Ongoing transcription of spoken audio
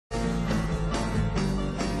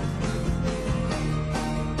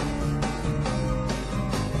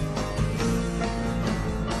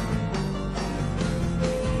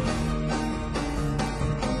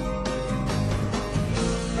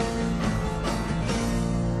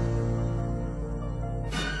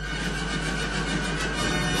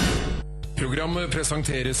Programmet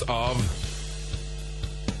presenteres av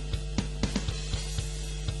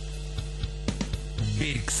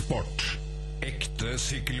Birksport. Ekte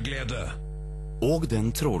sykkelglede. Og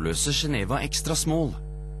den trådløse Geneva Extra Small.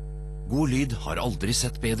 God lyd har aldri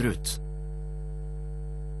sett bedre ut.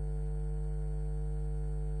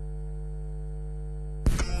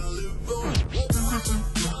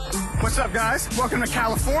 What's up, guys? Welcome to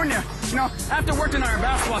California. You know, after working our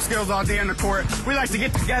basketball skills all day on the court, we like to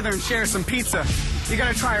get together and share some pizza. You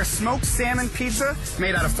gotta try our smoked salmon pizza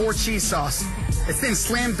made out of 4 cheese sauce. It's then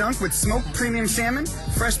slam dunked with smoked premium salmon,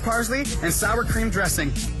 fresh parsley, and sour cream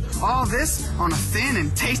dressing. All this on a thin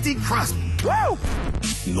and tasty crust. Woo!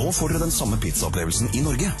 Nå får dere den samme pizzaopplevelsen i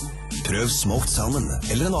Norge. Prøv smoked salmon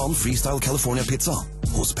eller en annen freestyle California pizza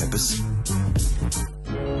hos Peppes.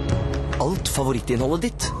 Alt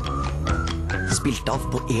favorittinnholdet ditt spilt av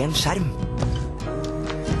på én skjerm.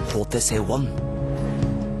 HTC One.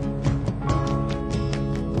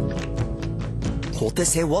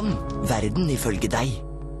 HTC One. Verden ifølge deg.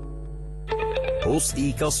 Hos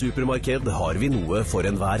ICA Supermarked har vi noe for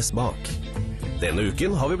enhver smak. Denne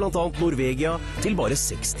uken har vi blant annet Norvegia til bare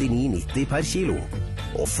 69,90 per kilo.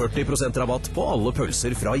 Og 40% rabatt på alle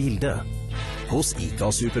pølser fra Gilde. Hos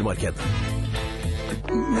ICA Supermarked.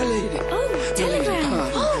 My lady. Oh, telegram.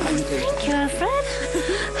 Oh, thank you, Alfred.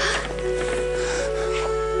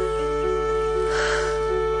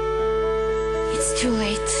 It's too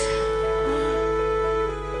late.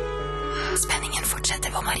 Spenningen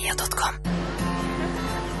fortsetter på maria.com.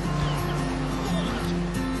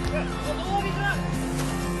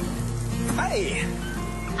 Hei!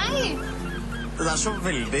 Hei! Det så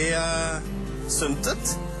veldig sunt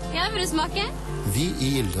ut. Ja, vil du smake? Vi i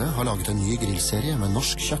Gilde har laget en ny grillserie med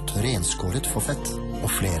norsk kjøtt renskåret for fett. Og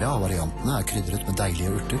flere av variantene krydret med deilige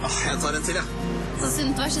urter. Jeg tar en til, ja. Så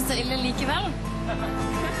sunt var ikke så ille likevel.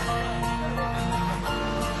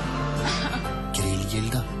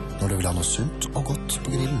 Grillgilde, når du vil ha noe sunt og godt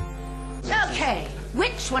på grillen. Okay,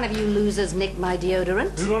 which one of you losers nicked my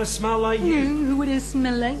deodorant? Who want to smell like you? Who would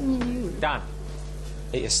smell like you? Dan,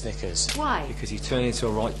 eat a Snickers. Why? Because you turn into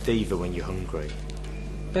a right diva when you're hungry.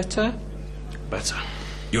 Better? Better.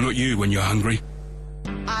 You're not you when you're hungry.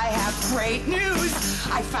 I have great news.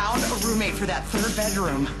 I found a roommate for that 3rd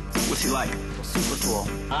bedroom. What's he like? Super cool.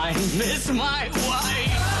 I miss my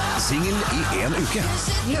wife. Singel i 1 uke.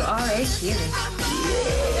 You are a cutie.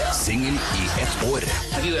 Singel i 1 år.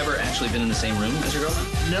 Have you ever actually been in the same room as your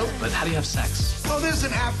girlfriend? Nope. But how do you have sex? Oh, there's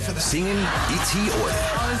an app for that. Singel i 10 år.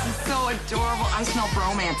 Oh, this is so adorable. I smell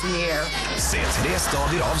bromance in the air. Se 3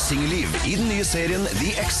 stadier av singelliv i den nye serien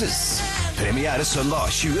The Exes. Premiere søndag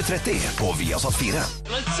 20:30 på Viasat 4.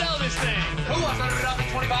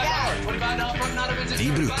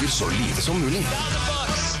 De bruker så lite som mulig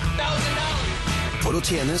for å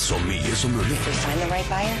tjene så mye som mulig.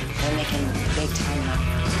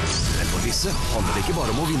 Men for disse handler det ikke bare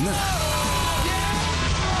om å vinne.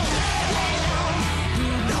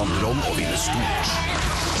 Det handler om å vinne stort.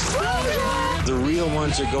 The real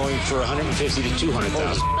ones are going for 150 to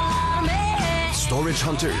 200,000. Storage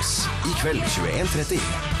Hunters i kveld 21:30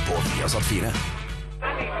 på Viasat 4.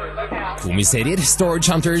 Komiserier,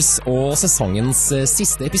 Storage Hunters og sesongens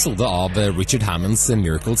siste episode av Richard Hammonds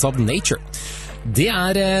Miracles of Nature.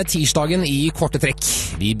 Det tirsdagen i korte trekk.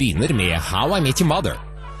 Vi begynner med How I Met Your Mother.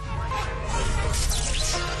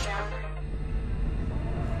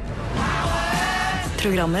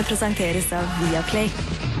 Programmet presenteres av Viaplay.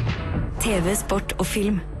 TV, sport og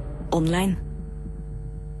film. Online.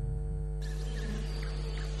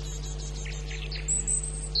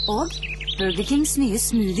 Og Burger Kings nye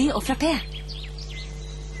smoothie og frappé.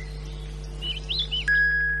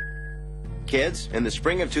 Kids, in the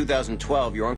spring of 2012, your